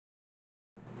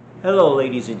Hello,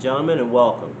 ladies and gentlemen, and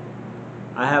welcome.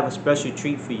 I have a special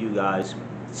treat for you guys,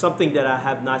 something that I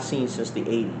have not seen since the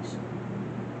 80s.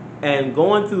 And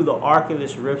going through the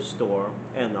Oculus Rift store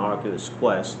and the Oculus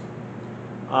Quest,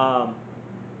 um,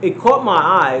 it caught my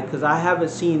eye because I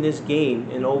haven't seen this game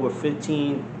in over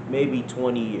 15, maybe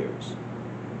 20 years.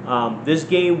 This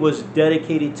game was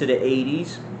dedicated to the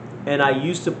 80s, and I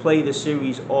used to play the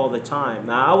series all the time.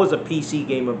 Now, I was a PC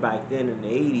gamer back then in the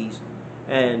 80s,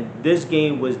 and this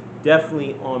game was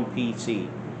definitely on PC.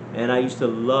 And I used to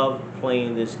love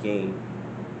playing this game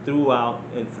throughout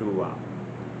and throughout.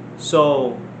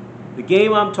 So, the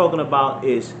game I'm talking about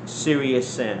is Serious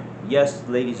Sam. Yes,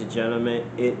 ladies and gentlemen,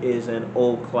 it is an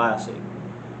old classic.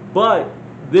 But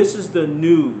this is the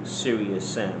new Serious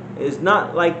Sam. It's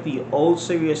not like the old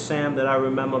Serious Sam that I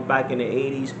remember back in the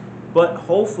 80s, but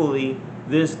hopefully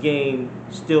this game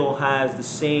still has the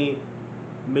same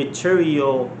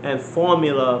material and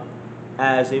formula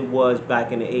as it was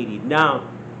back in the 80s. Now,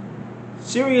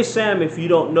 Serious Sam, if you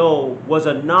don't know, was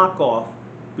a knockoff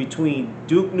between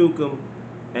Duke Nukem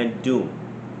and Doom.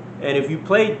 And if you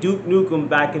played Duke Nukem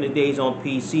back in the days on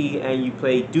PC and you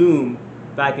played Doom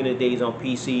back in the days on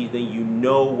PC, then you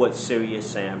know what Serious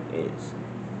Sam is.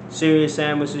 Serious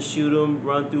Sam is to shoot 'em,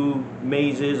 run through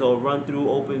mazes or run through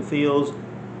open fields,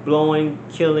 blowing,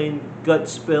 killing, gut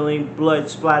spilling, blood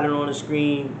splattering on the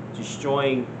screen,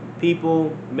 destroying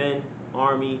people, men,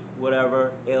 army,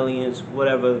 whatever, aliens,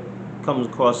 whatever comes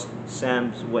across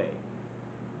Sam's way.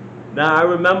 Now, I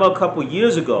remember a couple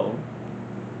years ago,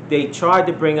 they tried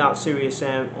to bring out Serious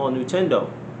Sam on Nintendo,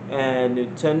 and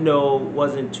Nintendo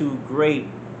wasn't too great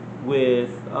with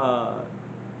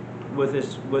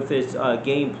its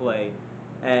gameplay,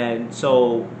 and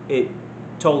so it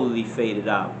totally faded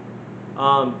out.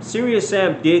 Serious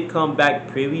Sam did come back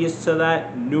previous to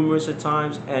that numerous of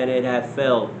times, and it had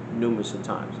failed numerous of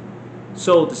times.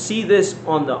 So to see this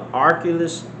on the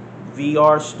Oculus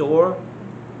VR store,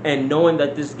 and knowing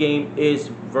that this game is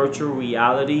virtual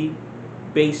reality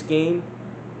based game,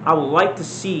 I would like to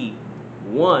see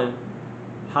one,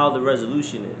 how the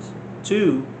resolution is,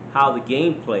 two, how the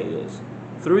gameplay is,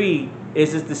 three,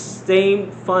 is it the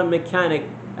same fun mechanic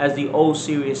as the old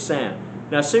Serious Sam?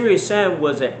 Now, Serious Sam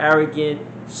was an arrogant,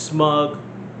 smug,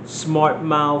 smart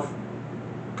mouth,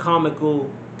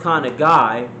 comical kind of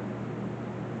guy,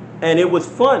 and it was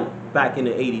fun back in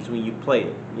the 80s when you play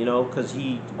it, because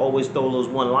he always throw those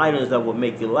one-liners that would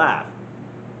make you laugh.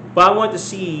 But I want to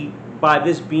see, by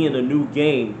this being a new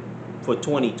game for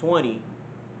 2020,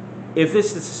 if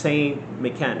it's the same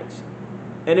mechanics.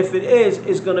 And if it is,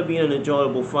 it's going to be an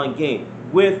enjoyable, fun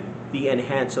game with the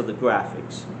enhance of the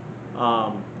graphics.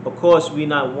 Of course, we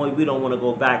don't want to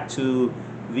go back to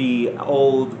the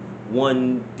old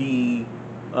 1D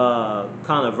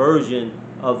kind of version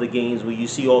of the games where you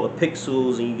see all the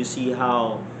pixels and you can see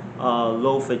how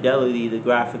low fidelity the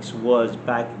graphics was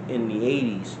back in the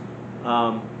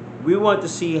 80s. We want to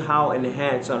see how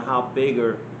enhanced and how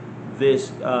bigger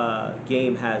this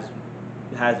game has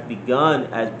begun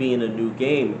as being a new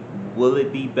game. Will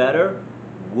it be better?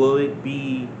 Will it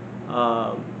be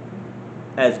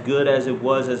as good as it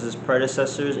was as its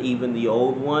predecessors, even the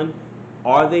old one?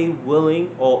 Are they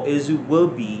willing, or is it will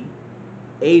be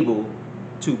able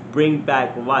to bring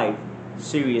back life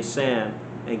Serious Sam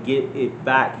and get it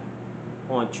back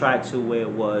on track to where it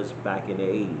was back in the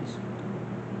 80s?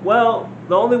 Well,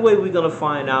 the only way we're going to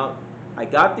find out, I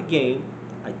got the game,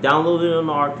 I downloaded it on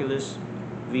Oculus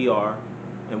VR,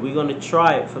 and we're going to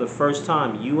try it for the first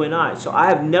time, you and I. So I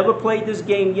have never played this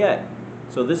game yet.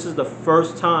 So this is the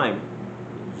first time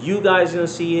you guys are going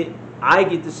to see it, I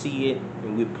get to see it,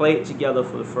 and we play it together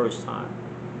for the first time.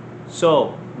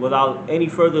 So, without any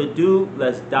further ado,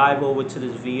 let's dive over to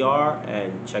this VR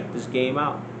and check this game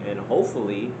out. And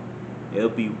hopefully, it'll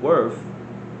be worth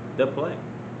the play.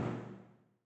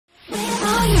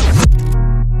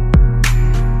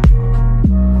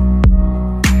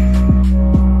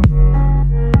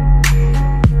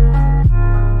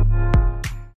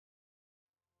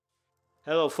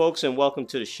 Hello, folks, and welcome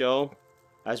to the show.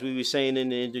 As we were saying in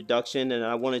the introduction, and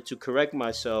I wanted to correct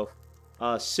myself,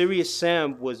 Serious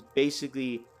Sam was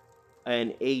basically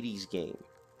an 80s game.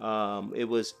 It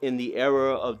was in the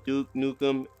era of Duke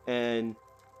Nukem and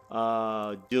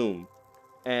Doom.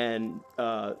 And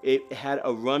it had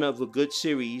a run of a good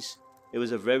series. It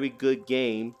was a very good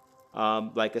game.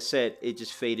 Like I said, it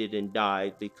just faded and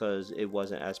died because it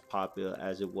wasn't as popular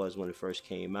as it was when it first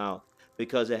came out.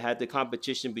 Because it had the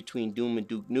competition between Doom and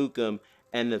Duke Nukem,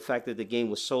 and the fact that the game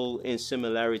was so in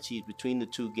similarities between the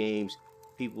two games,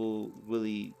 people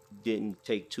really didn't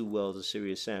take too well to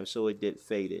Serious Sam, so it did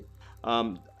faded.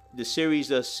 Um, the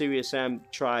series of Serious Sam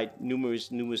tried numerous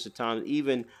times.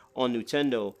 Even on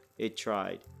Nintendo, it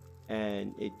tried,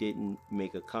 and it didn't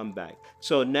make a comeback.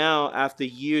 So now, after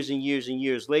years and years and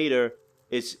years later,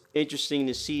 it's interesting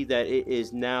to see that it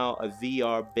is now a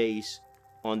VR base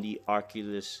on the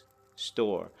Oculus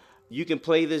Store. You can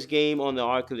play this game on the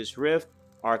Oculus Rift,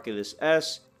 Oculus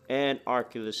S, and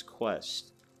Oculus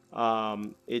Quest.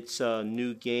 It's a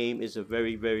new game. It's a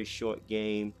very, very short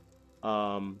game.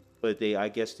 But I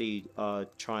guess they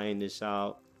trying this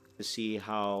out to see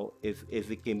how if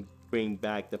it can bring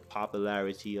back the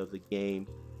popularity of the game.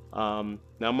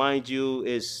 Now, mind you,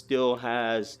 it still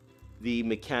has the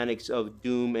mechanics of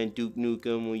Doom and Duke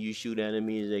Nukem. When you shoot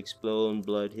enemies, they explode and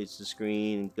blood hits the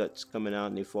screen and guts coming out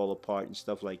and they fall apart and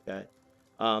stuff like that.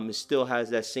 It still has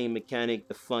that same mechanic,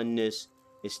 the funness.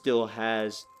 It still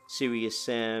has Serious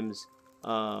Sam's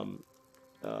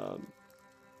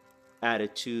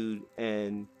attitude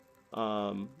and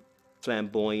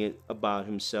flamboyant about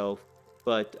himself,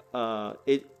 but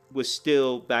it was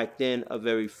still back then a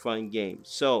very fun game.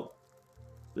 So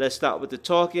let's stop with the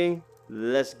talking.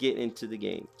 Let's get into the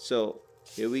game. So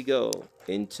here we go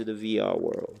into the VR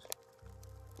world.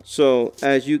 So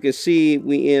as you can see,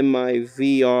 we in my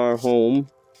VR home,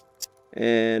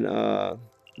 and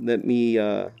let me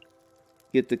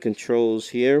get the controls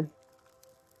here,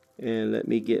 and let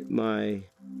me get my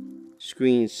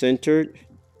screen centered.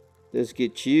 Let's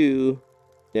get you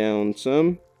down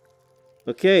some.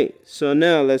 Okay, so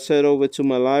now let's head over to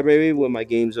my library where my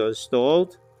games are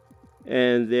installed,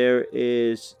 and there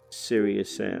is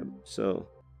Serious Sam. So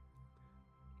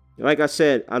like I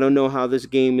said, I don't know how this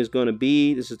game is going to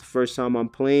be. This is the first time I'm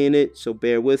playing it, so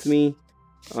bear with me.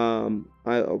 I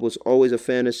was always a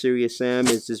fan of Serious Sam.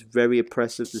 It's just very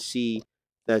impressive to see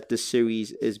that the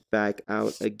series is back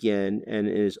out again and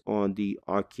is on the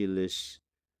Oculus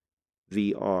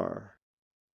VR.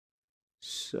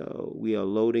 So we are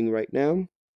loading right now.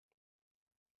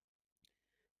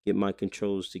 Get my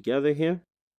controls together here.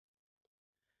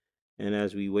 And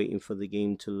as we waiting for the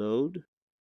game to load,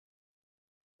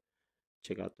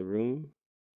 check out the room.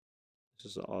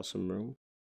 This is an awesome room.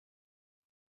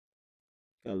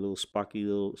 Got a little sparkly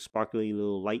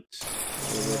little lights.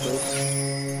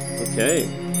 Okay.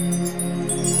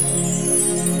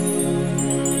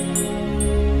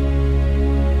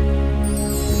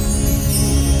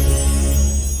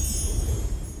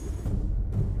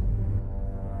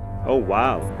 Oh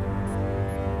wow.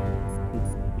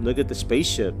 Look at the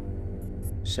spaceship.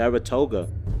 Saratoga.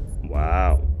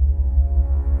 Wow.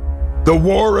 The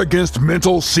war against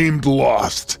Mental seemed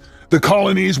lost. The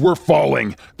colonies were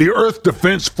falling. The Earth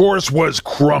Defense Force was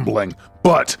crumbling.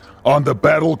 But on the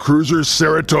battle cruiser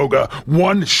Saratoga,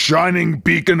 one shining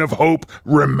beacon of hope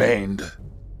remained.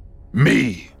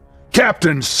 Me,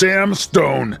 Captain Sam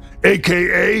Stone,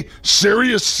 aka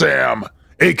Serious Sam,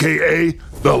 aka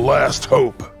The Last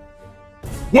Hope.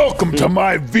 Welcome to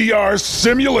my VR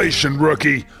simulation,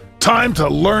 rookie. Time to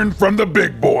learn from the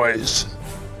big boys.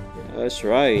 That's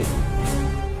right.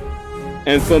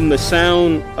 And from the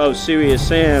sound of Serious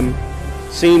Sam,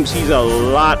 seems he's a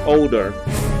lot older.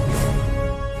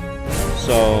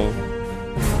 So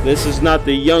this is not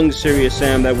the young Serious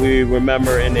Sam that we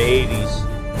remember in the 80s.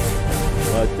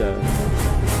 But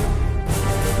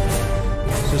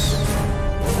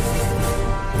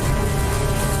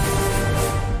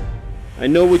I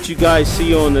know what you guys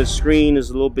see on the screen is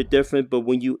a little bit different, but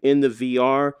when you in the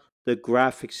VR, the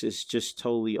graphics is just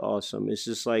totally awesome. It's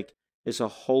just like it's a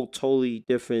whole totally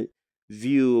different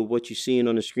view of what you're seeing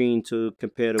on the screen to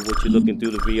compare to what you're looking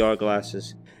through the VR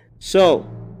glasses. So,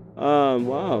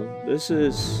 wow, this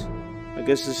is, I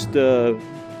guess it's the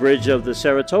bridge of the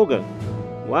Saratoga.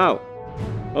 Wow.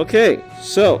 Okay,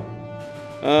 so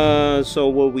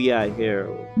where we at here?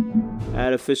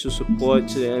 Add official support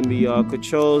to the NVR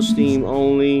controls, Steam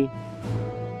only.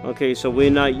 Okay, so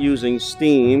we're not using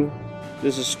Steam.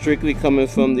 This is strictly coming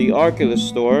from the Oculus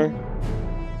Store.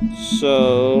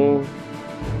 So,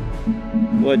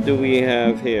 what do we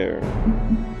have here?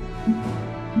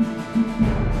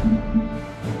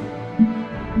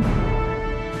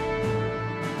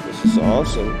 This is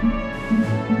awesome.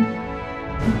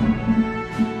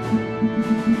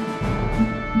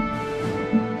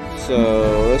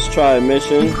 So, let's try a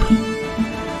mission.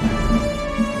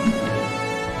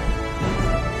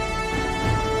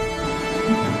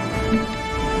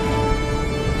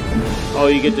 Oh,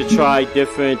 you get to try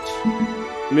different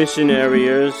mission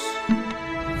areas.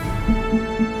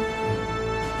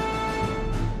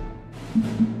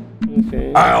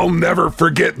 Okay. I'll never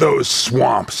forget those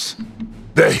swamps.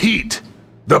 The heat,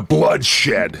 the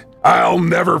bloodshed. I'll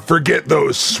never forget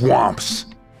those swamps.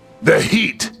 The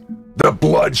heat, The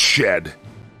bloodshed.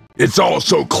 It's all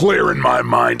so clear in my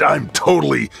mind, I'm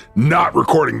totally not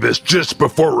recording this just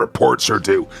before reports are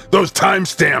due. Those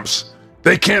timestamps,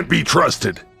 they can't be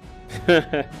trusted.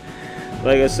 Like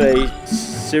I say,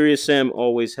 Serious Sam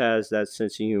always has that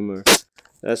sense of humor.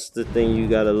 That's the thing you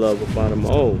gotta love about him.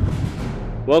 Oh,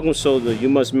 welcome, soldier. You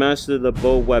must master the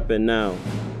bow weapon now.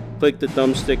 Click the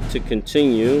thumbstick to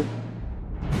continue.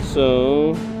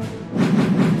 So,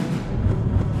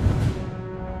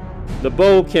 the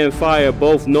bow can fire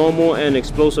both normal and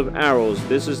explosive arrows.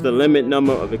 This is the limit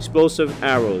number of explosive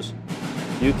arrows.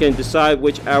 You can decide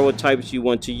which arrow types you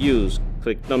want to use.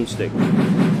 Click thumbstick.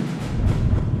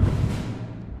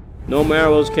 Normal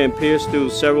arrows can pierce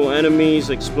through several enemies.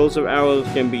 Explosive arrows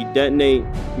can be detonated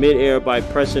mid-air by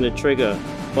pressing the trigger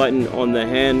button on the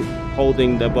hand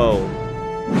holding the bow.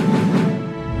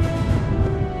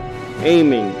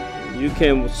 Aiming. You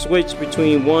can switch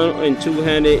between one and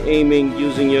two-handed aiming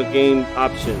using your game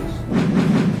options.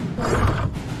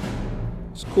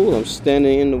 It's cool. I'm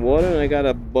standing in the water and I got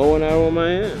a bow and arrow in my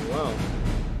hand. Wow.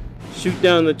 Shoot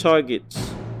down the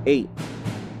targets. 8.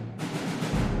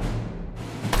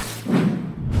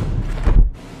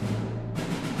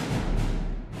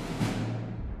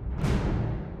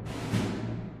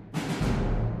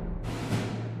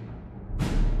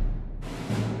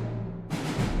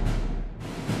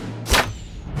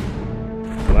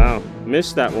 Wow,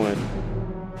 missed that one.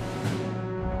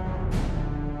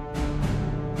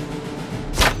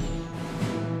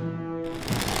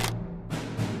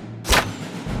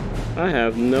 I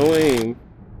have no aim.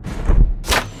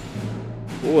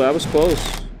 Ooh, that was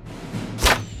close.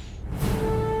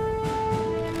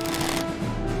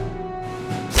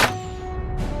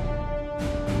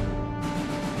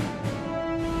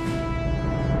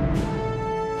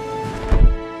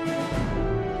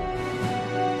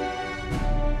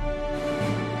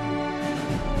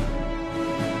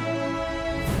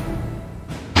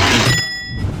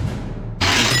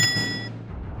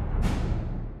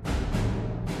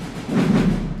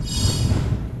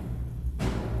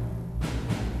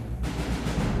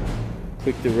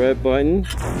 Click the red button,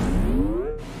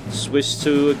 switch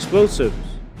to explosives,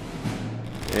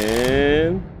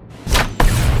 and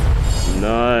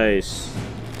nice.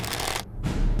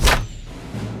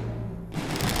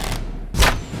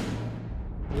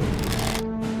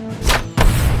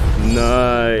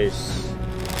 Nice.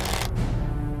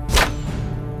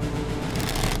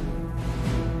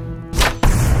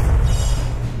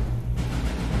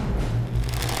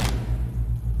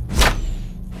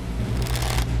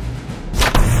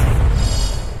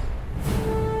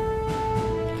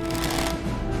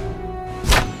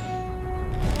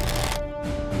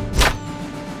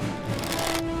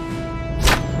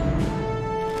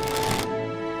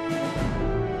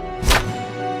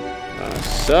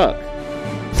 Suck.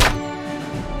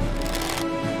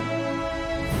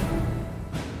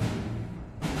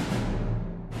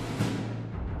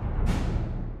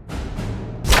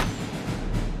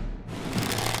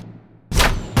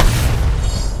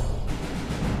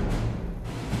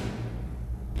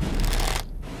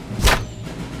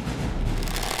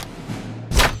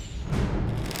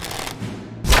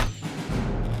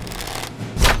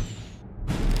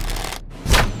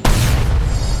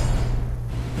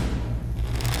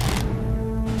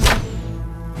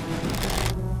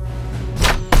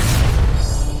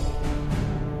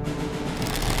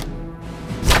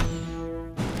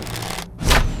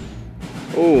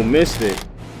 Oh, missed it.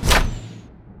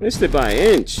 Missed it by an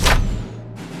inch.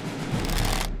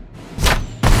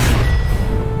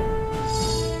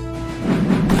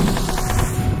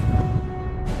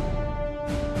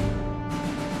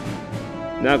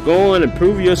 Now go on and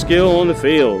prove your skill on the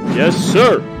field. Yes,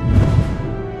 sir.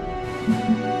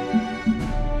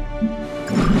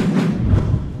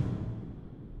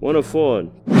 One of 4.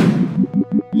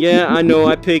 Yeah, I know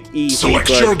I pick easy. Select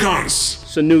your guns.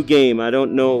 It's a new game. I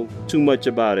don't know too much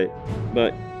about it,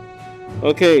 but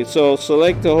okay. So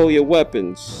select to hold your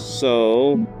weapons.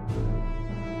 So,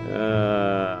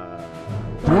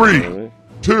 3,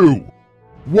 2,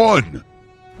 1.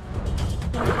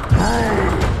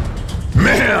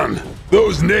 Man,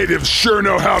 those natives sure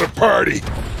know how to party.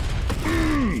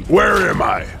 Where am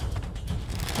I?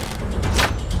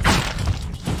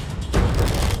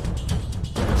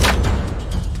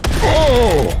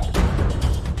 Oh!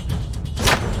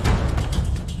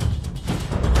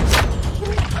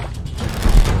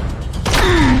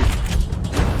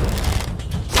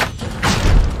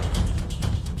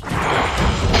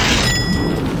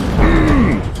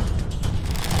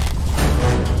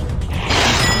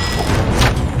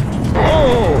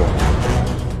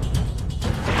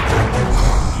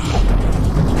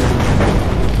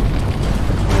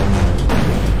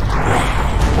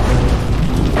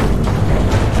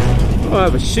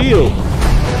 have a shield.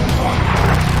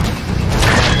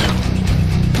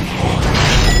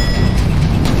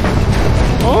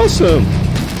 Awesome.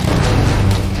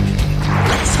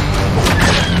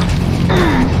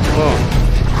 Oh.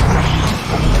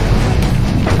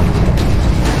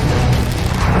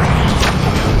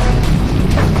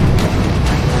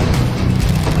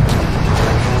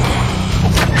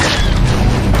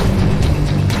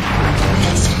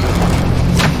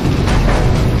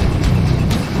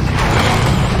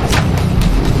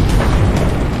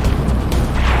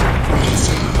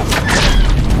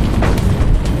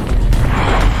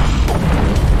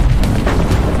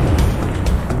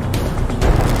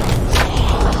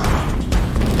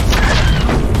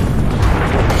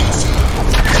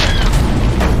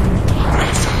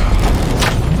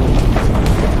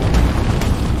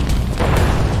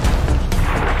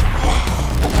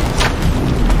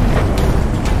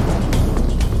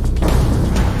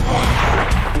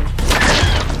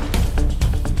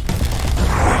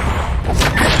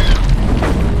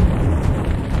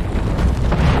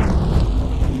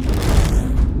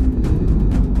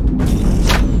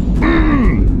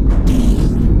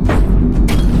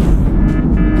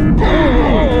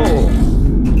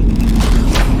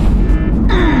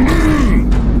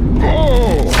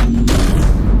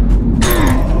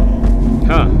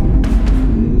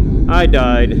 I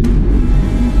died.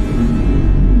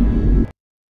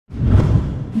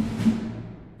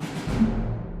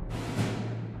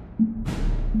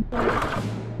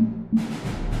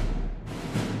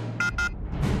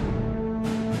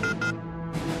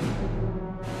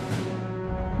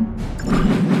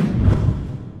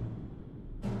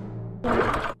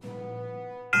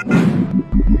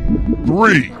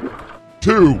 Three,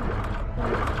 two,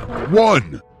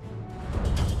 one.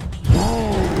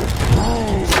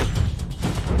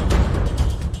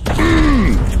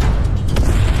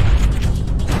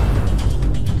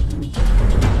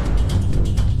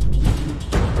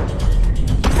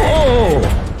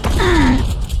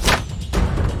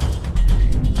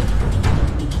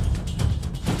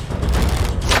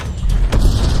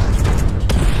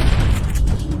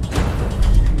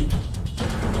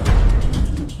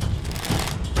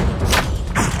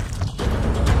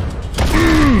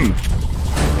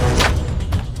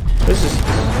 This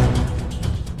is...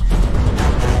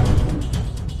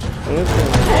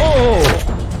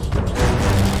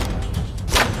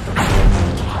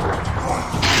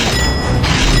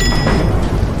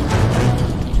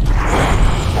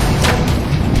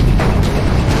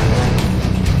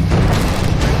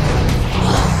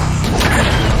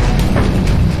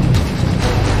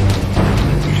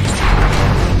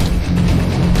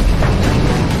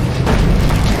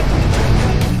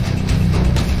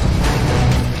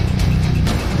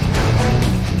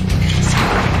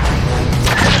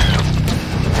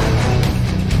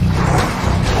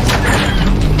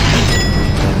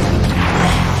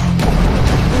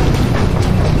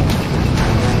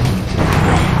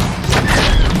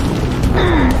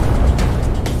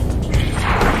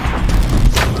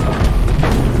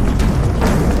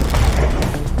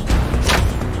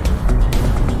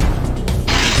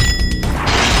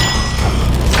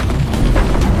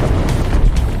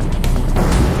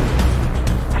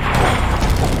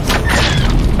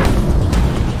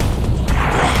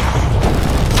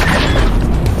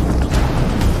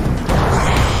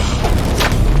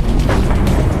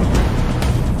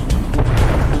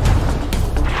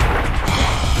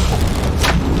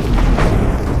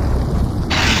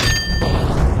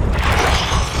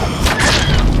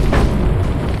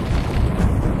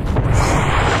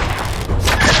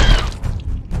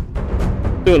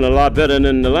 doing a lot better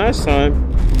than the last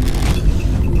time.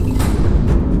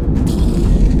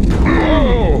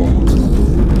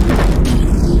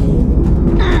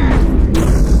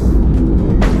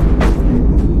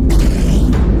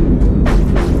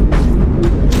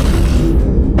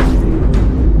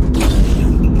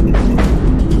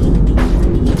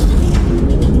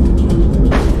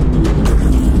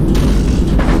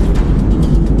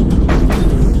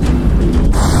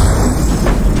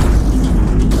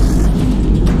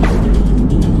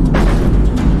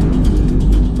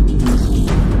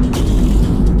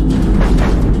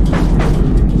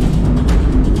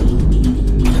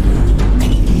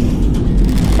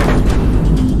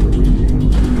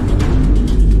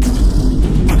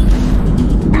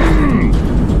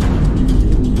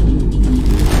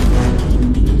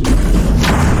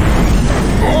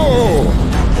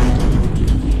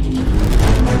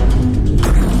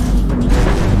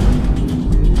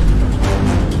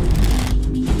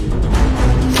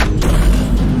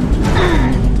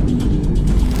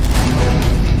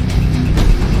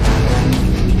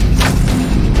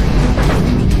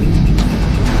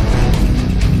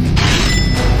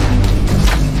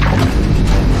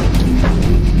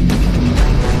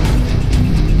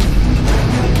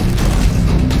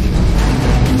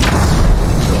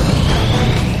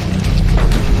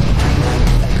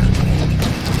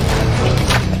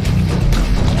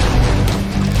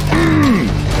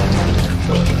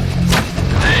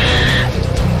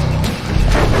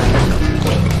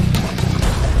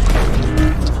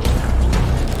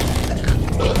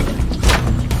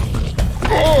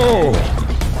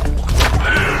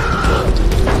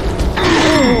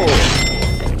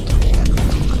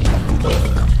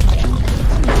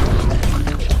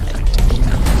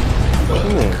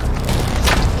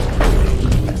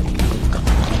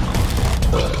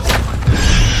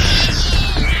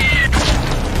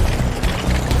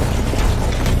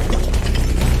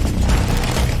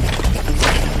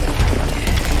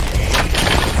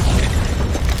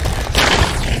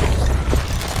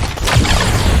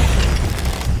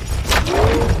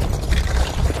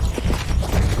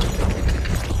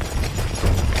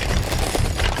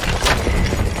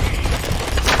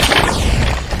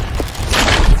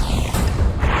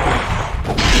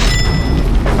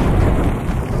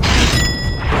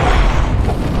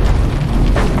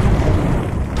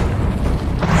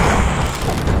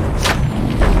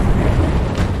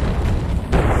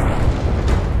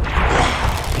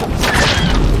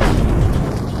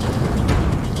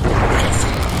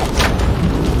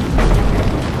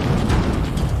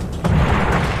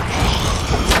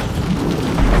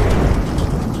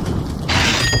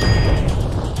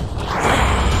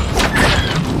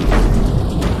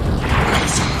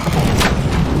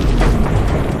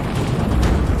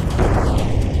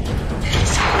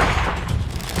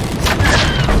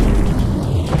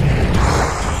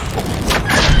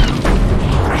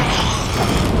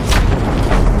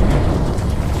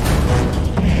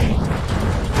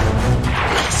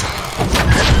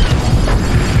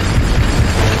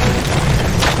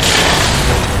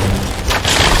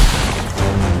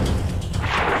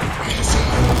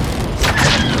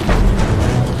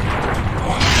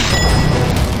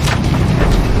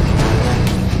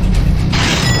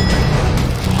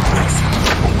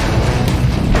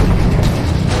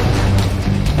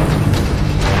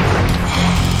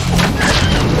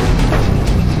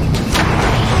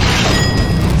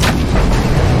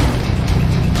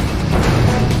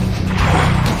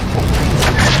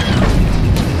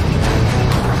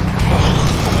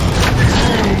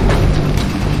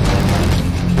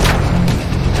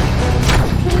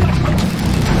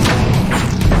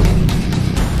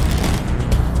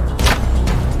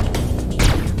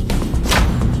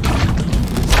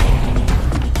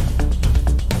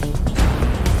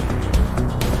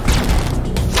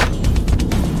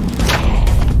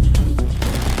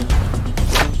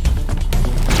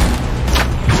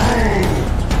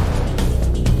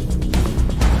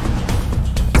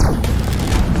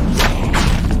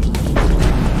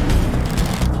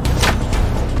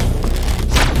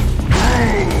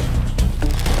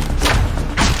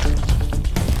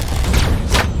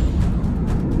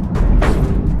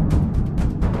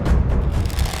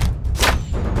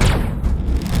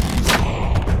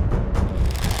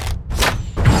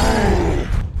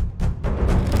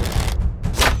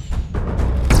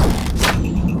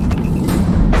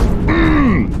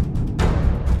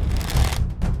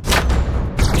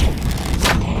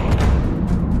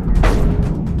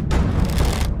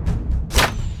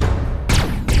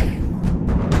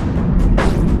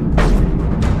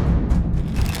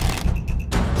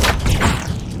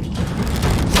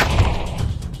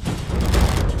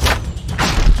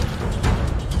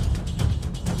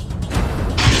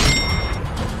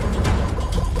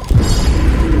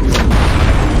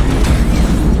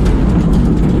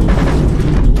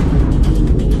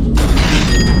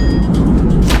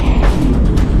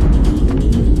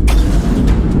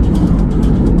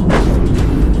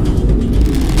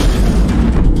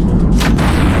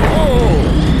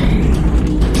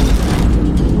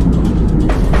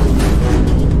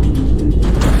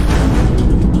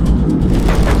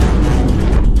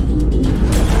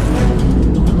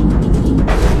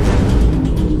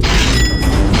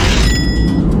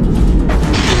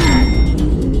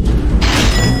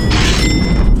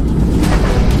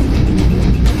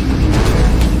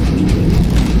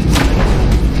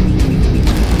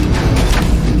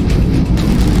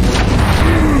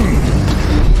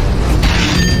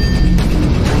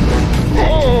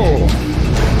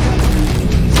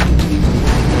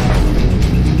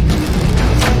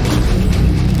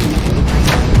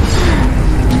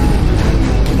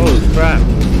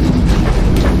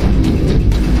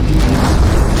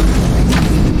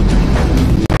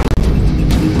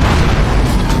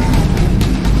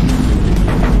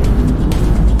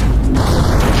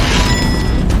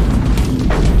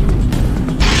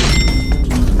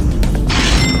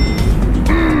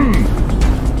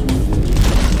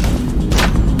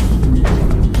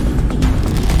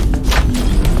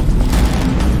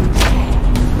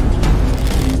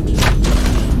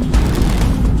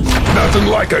 Nothing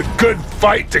like a good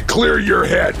fight to clear your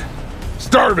head.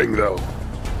 Starving, though.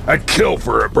 I'd kill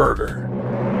for a burger.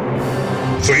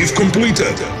 Save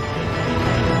completed.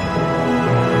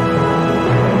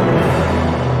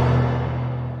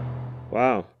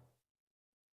 Wow.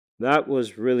 That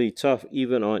was really tough.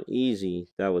 Even on easy,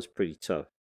 that was pretty tough.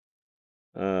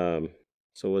 So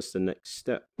what's the next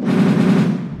step?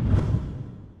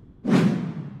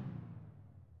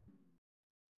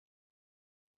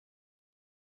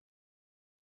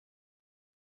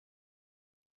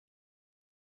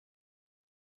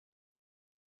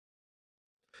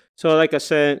 So like I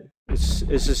said,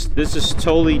 this is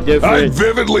totally different. I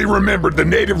vividly remembered the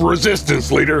native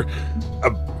resistance leader,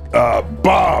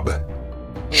 Bob,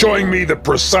 showing me the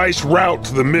precise route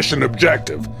to the mission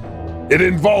objective. It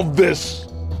involved this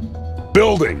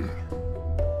building.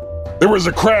 There was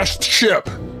a crashed ship.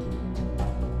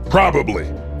 Probably.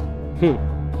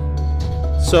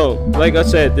 So, like I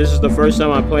said, this is the first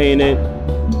time I'm playing it.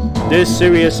 This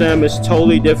Serious Sam is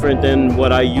totally different than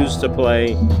what I used to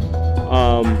play.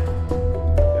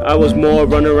 I was more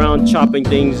running around chopping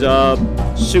things up,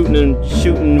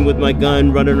 shooting with my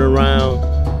gun, running around.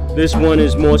 This one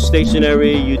is more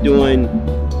stationary. You're doing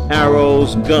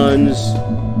arrows, guns,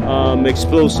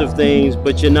 explosive things,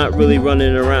 but you're not really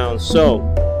running around. So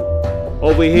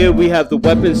over here we have the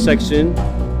weapons section.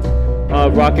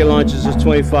 Rocket launchers is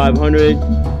 2,500,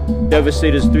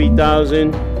 Devastator's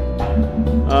 3,000,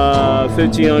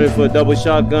 1,500 for a double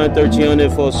shotgun,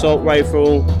 1,300 for assault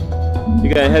rifle.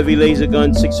 You got heavy laser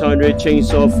gun 600,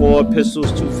 chainsaw 4,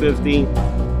 pistols 250,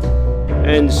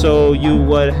 and so you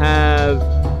would have,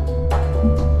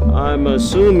 I'm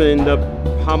assuming,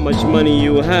 how much money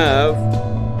you have.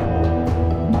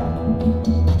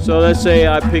 So let's say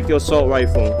I pick your assault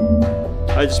rifle.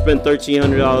 I just spent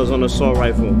 $1,300 on assault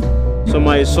rifle. So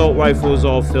my assault rifle is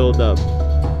all filled up.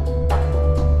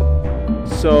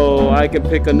 So I can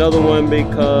pick another one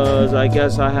because I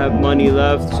guess I have money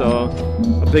left. So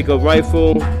I'll pick a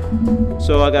rifle.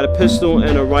 So I got a pistol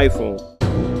and a rifle.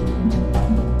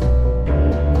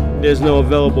 There's no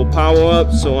available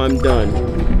power-up, so I'm done.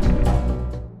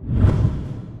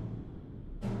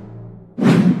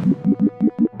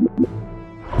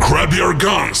 Grab your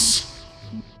guns.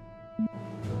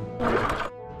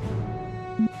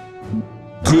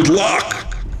 Good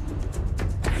luck.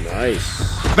 Nice.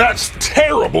 That's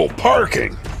terrible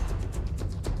parking.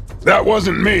 That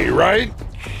wasn't me, right?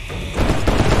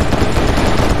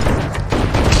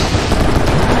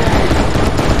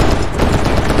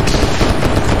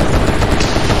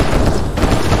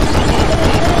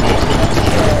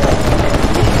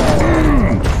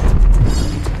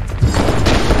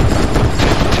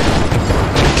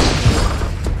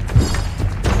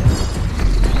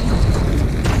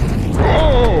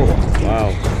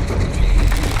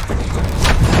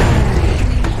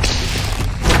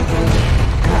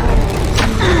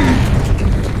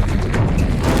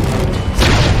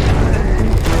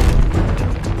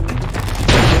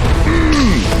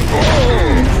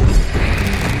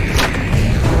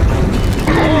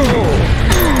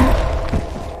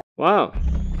 Wow,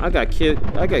 I got killed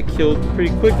pretty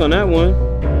quick on that one.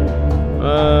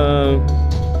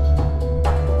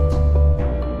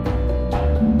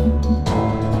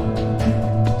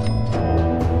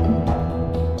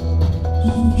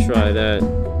 Try that.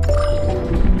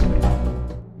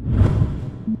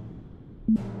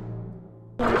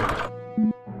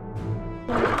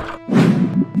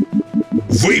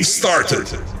 We've started.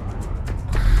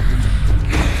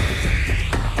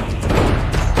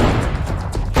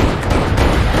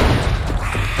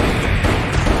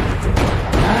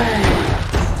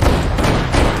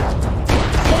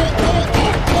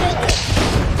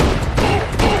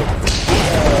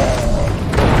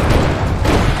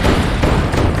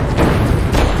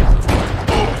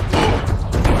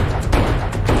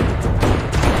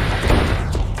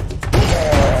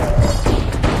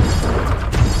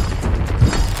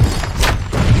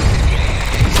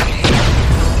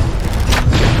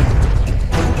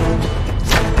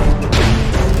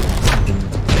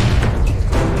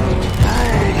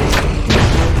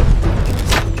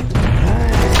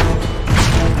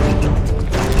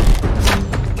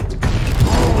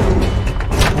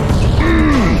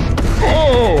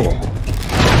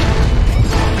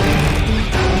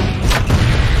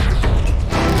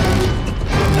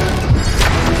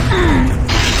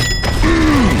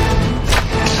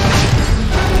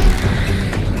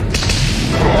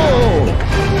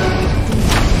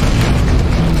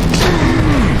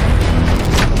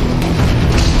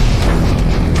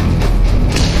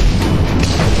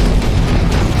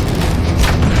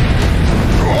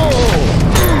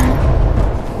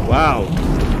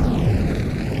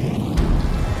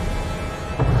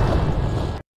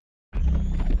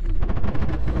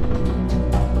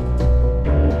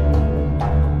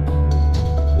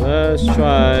 Let's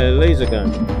try laser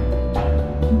gun.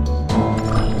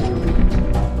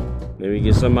 Maybe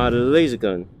get some out of the laser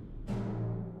gun.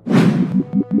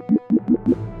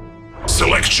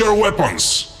 Select your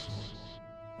weapons.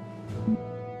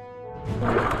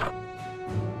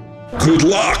 Good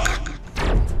luck.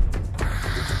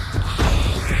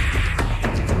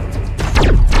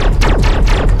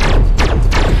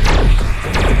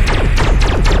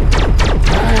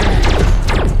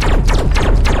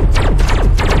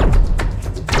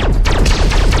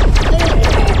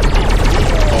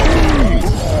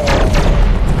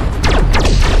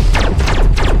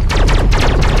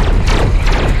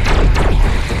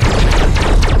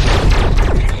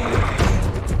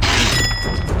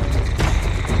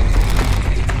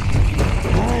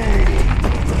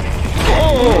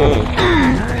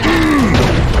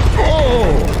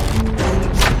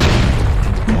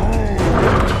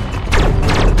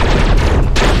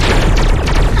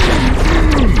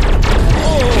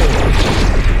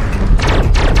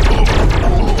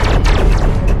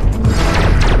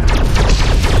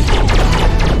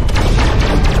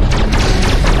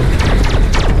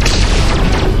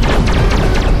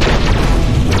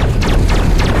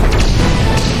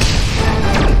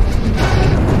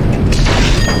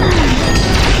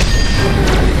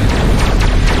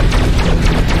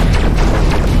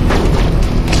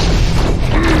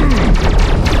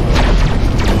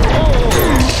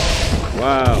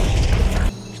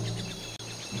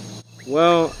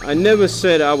 Well, I never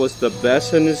said I was the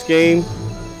best in this game,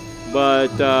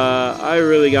 but I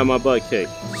really got my butt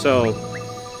kicked. So,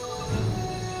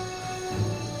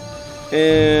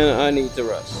 and I need to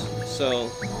rest. So,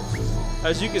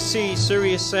 as you can see,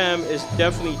 Serious Sam is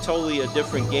definitely totally a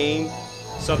different game.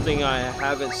 Something I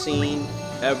haven't seen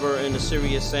ever in a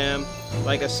Serious Sam.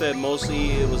 Like I said,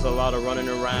 mostly it was a lot of running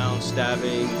around,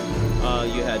 stabbing.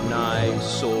 You had knives,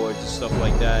 swords, stuff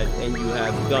like that, and you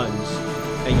have guns.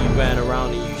 And you ran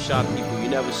around and you shot people. You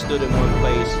never stood in one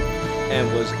place and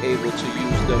was able to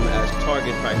use them as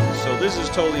target practice. So this is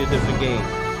totally a different game.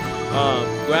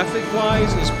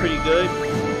 Graphic-wise, it's pretty good.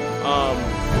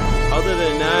 Other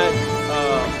than that,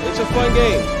 it's a fun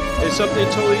game. It's something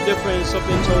totally different,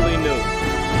 something totally new.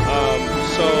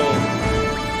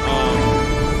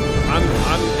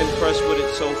 I'm impressed with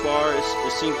it so far.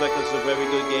 It seems like it's a very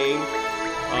good game.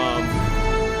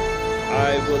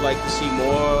 I would like to see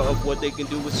more of what they can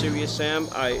do with Serious Sam.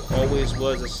 I always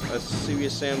was a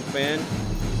Serious Sam fan,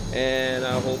 and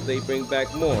I hope they bring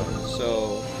back more.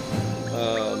 So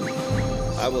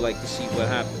I would like to see what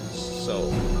happens.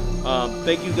 So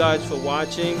thank you guys for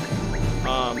watching.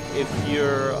 If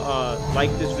you're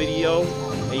like this video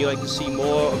and you like to see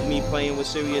more of me playing with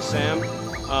Serious Sam,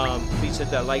 please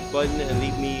hit that like button and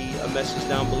leave me a message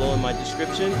down below in my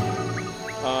description.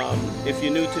 If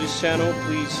you're new to this channel,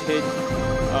 please hit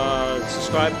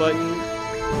subscribe button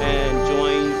and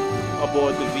join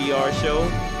aboard the VR show.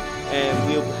 And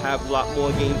we'll have a lot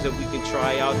more games that we can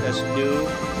try out that's new,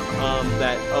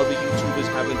 that other YouTubers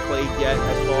haven't played yet,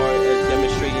 as far as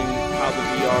demonstrating how the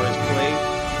VR is played.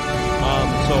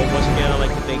 So once again, I'd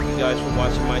like to thank you guys for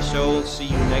watching my show. See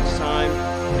you next time,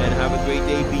 and have a great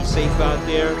day. Be safe out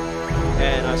there,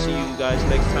 and I'll see you guys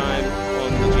next time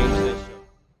on the James